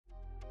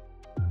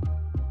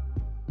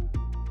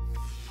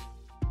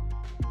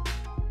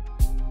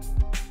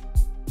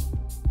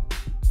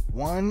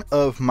One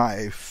of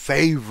my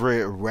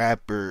favorite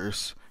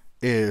rappers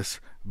is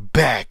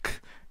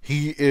back.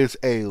 He is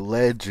a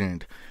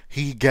legend.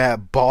 He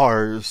got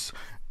bars,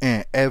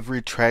 and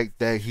every track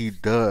that he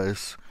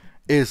does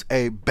is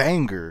a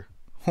banger.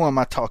 Who am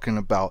I talking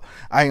about?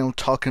 I am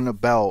talking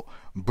about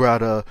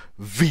Brodha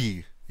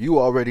V. You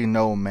already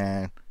know,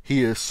 man.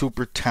 He is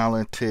super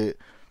talented.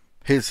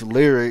 His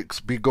lyrics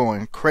be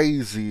going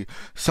crazy.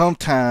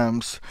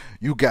 Sometimes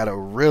you gotta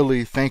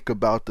really think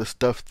about the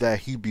stuff that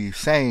he be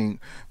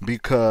saying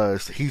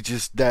because he's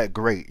just that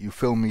great. You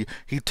feel me?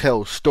 He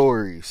tells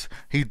stories.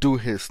 He do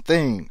his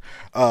thing.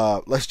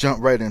 Let's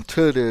jump right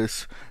into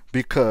this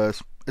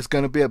because it's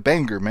gonna be a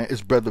banger, man.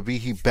 It's Brodha V.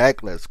 He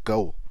back. Let's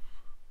go.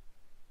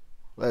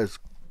 Let's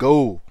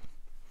go.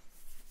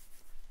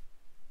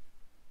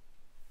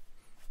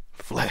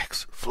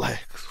 Flex,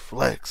 flex,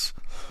 flex.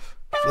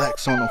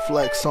 Flex on them,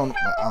 flex on them.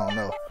 I don't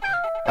know.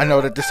 I know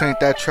that this ain't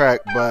that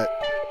track, but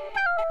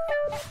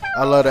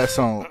I love that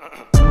song.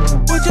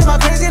 Bujjima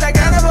crazy like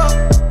animal.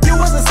 You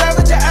was a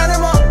savage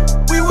animal.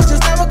 We were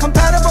just never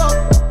compatible.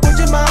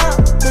 Bujjima,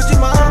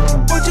 Bujjima,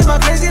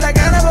 Bujjima crazy like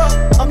animal.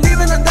 I'm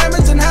leaving on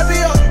diamonds and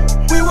happier.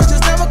 We were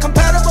just never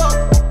compatible.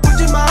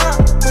 Bujjima,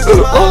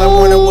 Bujjima. All I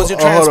wanted was your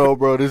transfer. Hold on,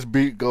 bro. This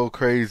beat go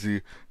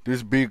crazy.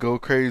 This beat go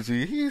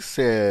crazy. He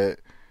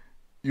said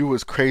you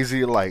was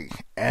crazy like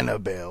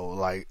Annabelle,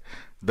 like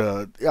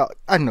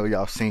I know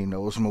y'all seen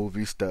those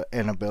movies, the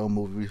Annabelle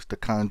movies, the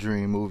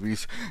Conjuring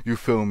movies. You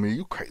feel me?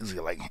 You crazy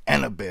like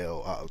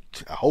Annabelle.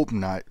 I hope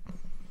not.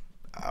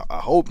 I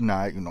hope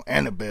not. You know,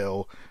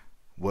 Annabelle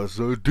was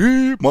a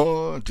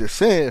demon. Just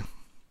saying.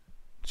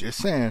 Just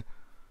saying.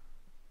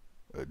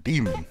 A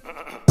demon.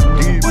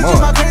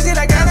 Bujjima crazy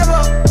like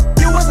Annabelle.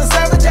 You was a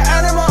savage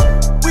animal.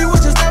 We were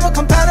just never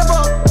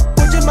compatible.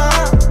 Bujjima,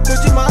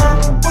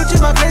 Bujjima,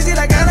 Bujjima crazy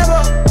like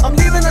Annabelle. I'm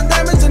leaving on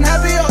diamonds and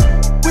happier.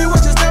 We were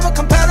just never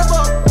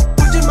compatible.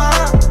 Bujjima,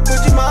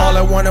 Bujjima. All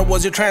I wanted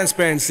was your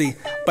transparency,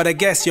 but I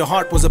guess your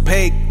heart was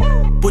opaque.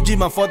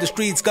 Bujjima for the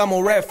streets got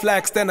more red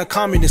flags than a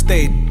communist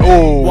state.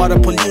 Oh. Water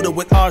polluted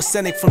with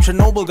arsenic from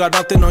Chernobyl got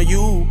nothing on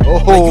you.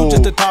 Oh. Like you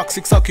just a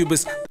toxic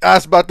succubus. I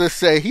was about to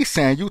say, he's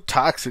saying you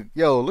toxic.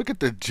 Yo, look at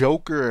the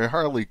Joker and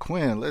Harley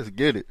Quinn. Let's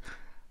get it.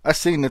 I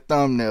seen the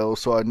thumbnail,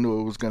 so I knew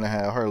it was gonna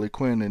have Harley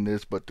Quinn in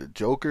this, but the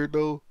Joker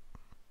though?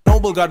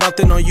 Chernobyl got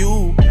nothing on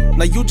you.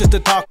 Like you just a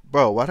toxic.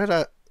 Bro, why did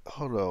I?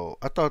 Hold on.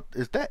 I thought,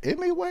 is that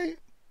Emmy-Way?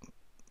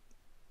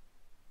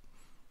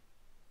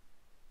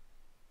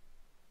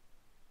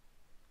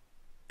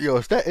 Yo,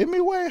 is that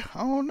Emmy-Way? I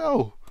don't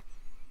know.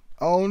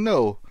 I don't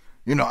know.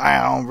 You know,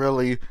 I don't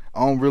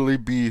really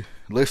be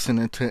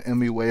listening to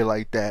Emmy-Way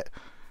like that.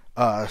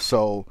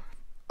 So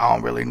I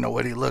don't really know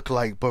what he looked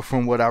like, but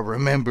from what I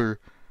remember,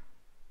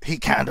 he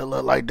kind of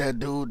looked like that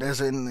dude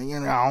that's in, you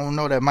know, I don't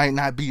know, that might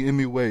not be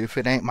Emmy-Way if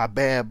it ain't my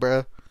bad,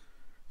 bruh.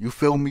 You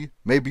feel me?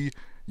 Maybe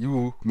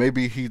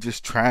he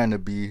just trying to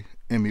be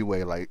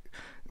Emmy-Way, like,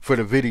 for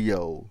the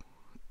video,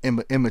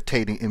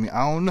 imitating Emmy.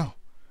 I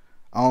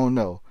don't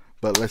know.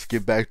 But let's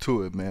get back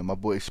to it, man. My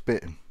boy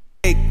spitting.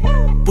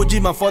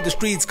 Bujjima for the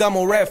streets got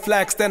more red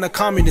flags than a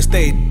communist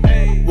state.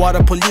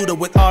 Water polluted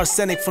with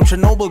arsenic from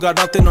Chernobyl got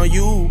nothing on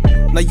you.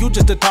 Like you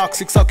just a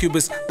toxic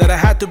succubus that I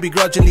had to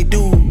begrudgingly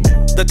do.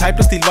 The type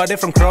to steal water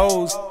from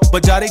crows,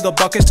 but Jari got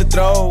buckets to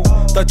throw.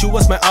 Thought you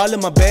was my all in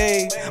my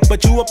bay,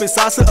 but you up in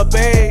Sasa a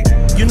bay.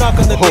 You knock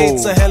on the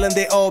gates of hell and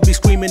they all be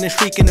screaming and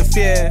shrieking in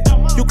fear.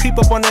 You creep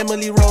up on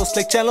Emily Rose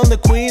like Chell on the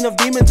queen of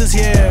demons is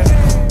here.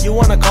 You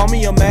wanna call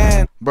me your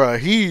man? Bruh,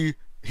 he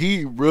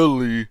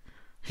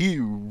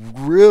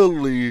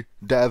really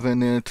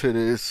diving into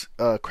this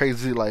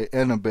crazy like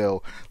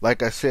Annabelle.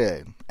 Like I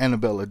said,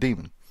 Annabelle a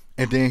demon.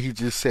 And then he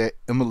just said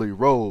Emily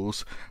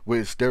Rose,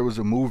 which there was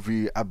a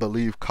movie I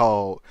believe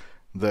called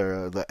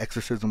The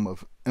Exorcism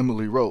of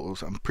Emily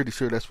Rose. I'm pretty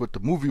sure that's what the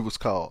movie was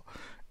called.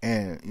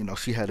 And you know,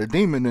 she had a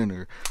demon in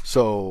her.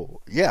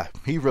 So yeah,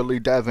 he really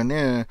diving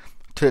in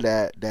to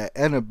that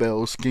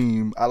Annabelle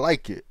scheme. I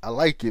like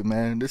it,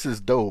 man. This is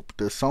dope.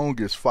 The song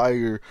is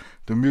fire.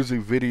 The music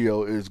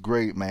video is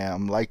great, man.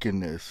 I'm liking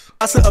this.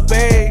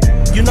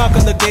 You knock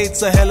on the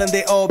gates of hell and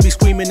they all be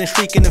screaming and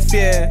shrieking in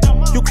fear.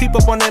 You creep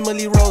up on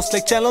Emily Rose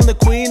like Chell on the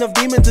queen of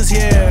demons is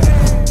here.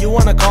 You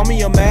wanna call me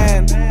your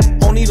man?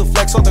 Only to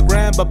flex on the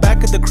gram, but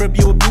back at the crib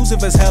you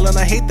abusive as hell, and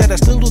I hate that I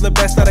still do the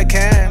best that I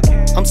can.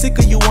 I'm sick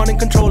of you wanting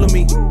control of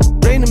me,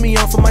 draining me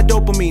off of my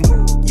dopamine.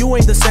 You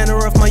ain't the center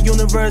of my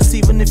universe,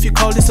 even if you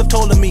call yourself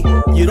taller me.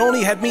 You'd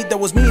only had meat that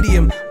was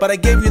medium, but I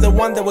gave you the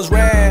one that was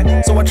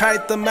rare. So I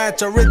tried to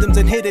match our rhythms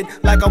and hit it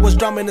like I was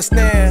drumming a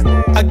snare.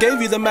 I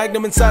gave you the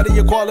magnum inside of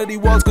your quality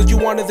walls cause you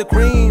wanted the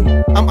cream.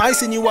 I'm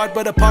icing you out,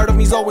 but a part of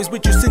me's always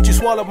with you since you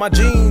swallowed my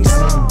jeans.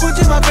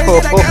 Bujjima crazy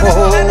like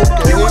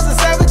animal. You was a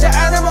savage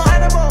animal.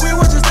 We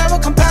were just never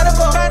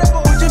compatible.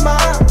 Bujjima,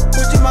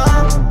 Bujjima,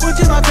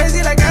 Bujjima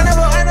crazy like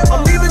animal.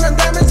 I'm leaving on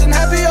diamonds and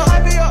happier.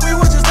 We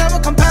were just never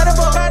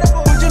compatible.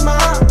 Bujjima,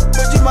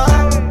 Bujjima,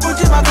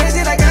 Bujjima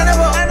crazy like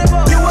animal.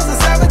 You was a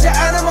savage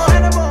animal.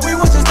 We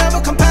were just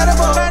never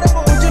compatible.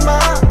 Bujjima,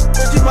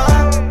 Bujjima,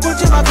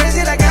 Bujjima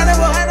crazy like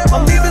animal.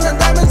 I'm leaving on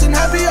diamonds and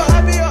happier.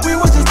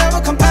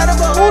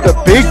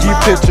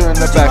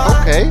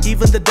 Okay.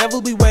 Even the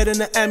devil be wearing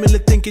an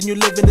amulet thinking you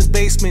live in his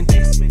basement.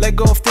 Let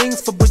go of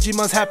things for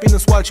Bujjima's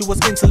happiness while she was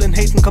insolent,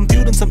 hating,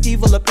 computing some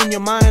evil up in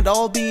your mind,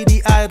 all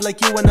beady-eyed like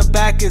you and a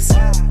Bacchus.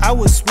 I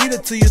was sweeter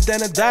to you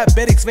than a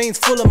diabetic's veins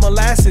full of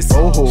molasses.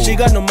 Oh. She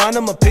got no mind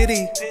of my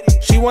pity.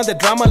 She want the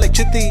drama like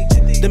Chitty.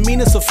 The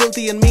meanest so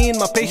filthy and mean.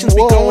 My patience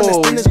be growing as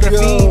thin as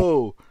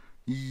graphene.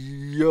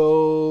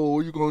 Yo,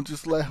 you gonna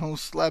just let him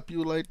slap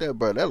you like that,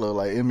 bro? That look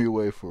like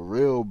Emmy for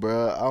real,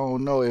 bro. I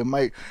don't know.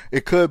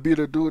 It could be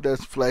the dude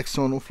that's flex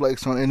on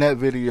in that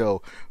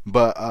video,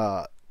 but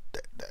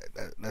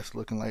that's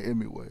looking like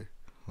Emmy.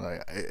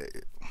 Like,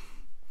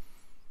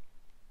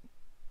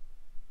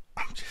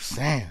 I'm just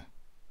saying.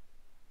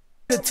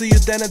 To you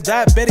than a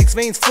diabetic's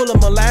veins full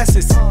of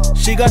molasses.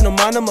 She got no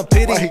mind of my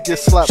pity. Why he get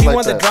slapped she like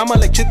want that? The drama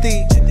like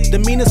Chitty. The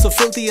meanest so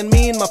filthy and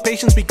mean. My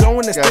patience be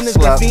growing as thin as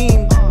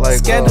graphene. Like,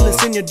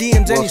 scandalous in your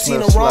DMs and you see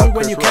no wrong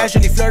when you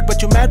casually flirt,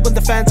 but you mad when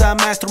the fans I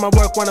master my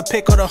work wanna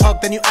pick or a hug,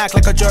 then you act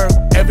like a jerk.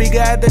 Every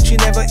guy that she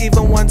never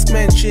even once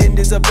mentioned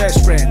is a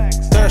best friend.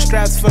 Thirst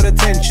straps for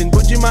attention.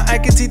 Bujjima, I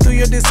can see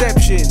through your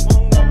deception.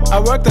 I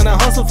worked and I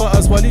hustled for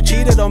us while you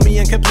cheated on me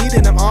and kept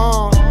leading them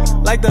on.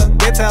 Like the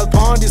get held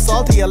pond, you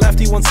salty, I left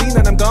you one scene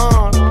and I'm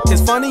gone.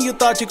 It's funny you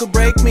thought you could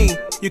break me.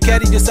 You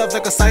carried yourself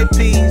like a side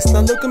piece.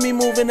 Now look at me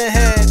moving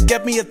ahead.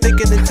 Get me a thick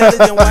and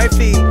intelligent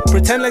wifey.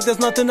 Pretend like there's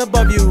nothing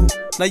above you.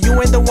 Now you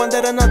ain't the one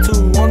that I'm not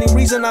to. Only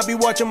reason I be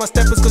watching my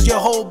step is cause your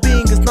whole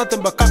being is nothing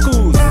but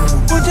kakus.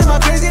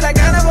 Bujjima crazy like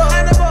animal.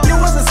 You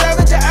was a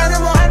savage, an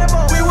animal.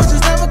 We were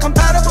just never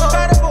compatible.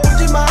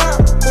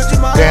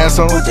 Bujjima, dance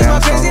on, Bujjima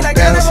crazy like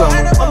animal.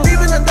 I'm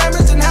leaving the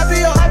diamonds and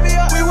happier.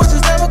 We were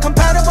just never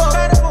compatible.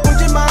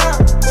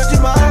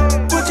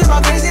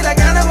 Bujjima crazy like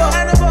animal.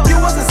 You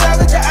was a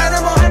savage, an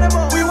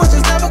animal. We were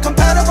just never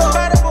compatible.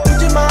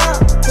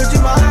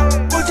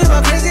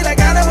 Bujjima crazy like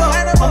animal.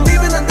 I'm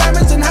leaving the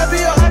diamonds and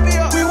happier.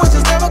 We were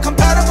just never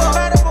compatible.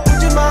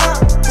 Bujjima.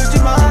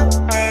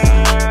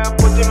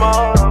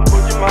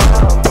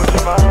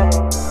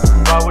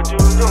 Why would you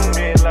do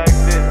me like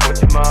this,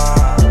 Bujjima?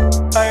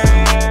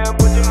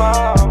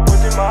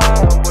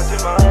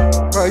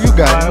 Bro, you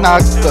got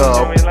knocked the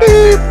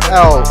beep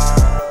out.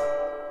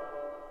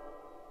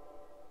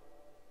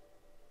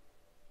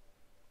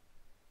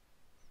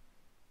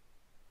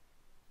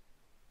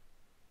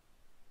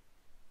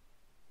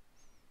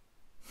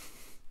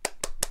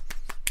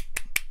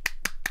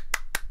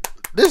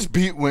 This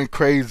beat went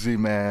crazy,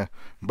 man.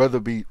 Brother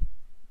beat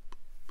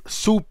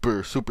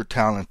super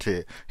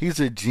talented. He's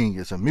a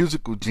genius, a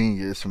musical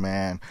genius,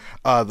 man.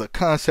 The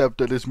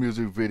concept of this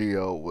music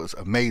video was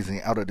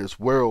amazing, out of this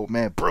world,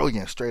 man.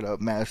 Brilliant, straight up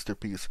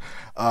masterpiece.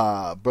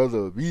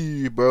 Brother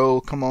B,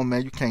 bro, come on,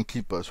 man. You can't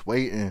keep us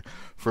waiting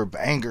for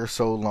banger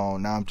so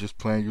long. Now I'm just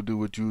playing. You do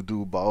what you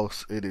do,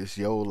 boss. It is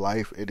your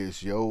life. It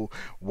is your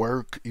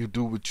work. You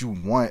do what you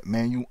want,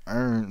 man. You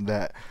earned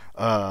that.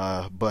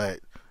 But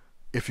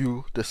if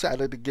you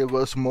decided to give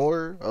us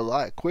more a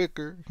lot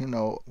quicker, you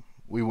know,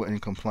 we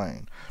wouldn't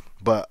complain.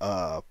 But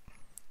a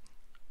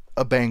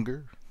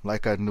banger,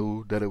 like I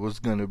knew that it was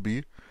gonna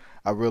be.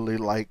 I really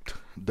liked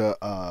the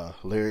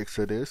lyrics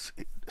of this,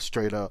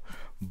 straight up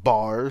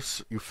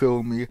bars, you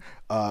feel me,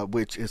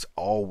 which is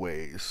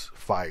always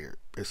fire.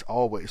 It's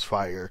always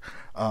fire.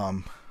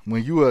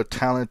 When you a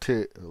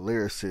talented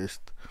lyricist,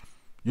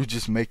 you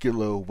just make it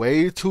look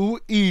way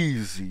too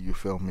easy, you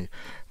feel me.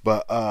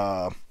 But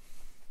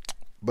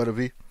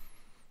V,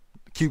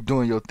 keep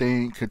doing your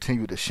thing,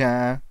 continue to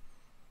shine.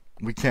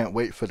 We can't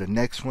wait for the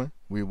next one.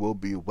 We will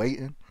be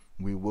waiting.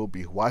 We will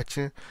be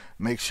watching.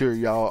 Make sure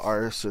y'all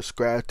are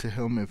subscribed to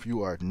him. If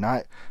you are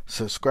not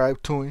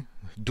subscribed to him,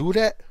 do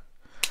that.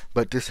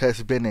 But this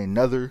has been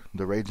another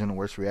The Rage and the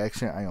Worst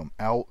Reaction. I am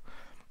out.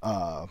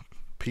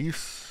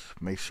 Peace.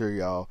 Make sure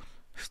y'all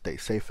stay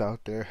safe out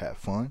there. Have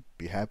fun.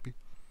 Be happy.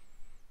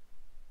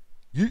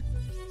 Yeet.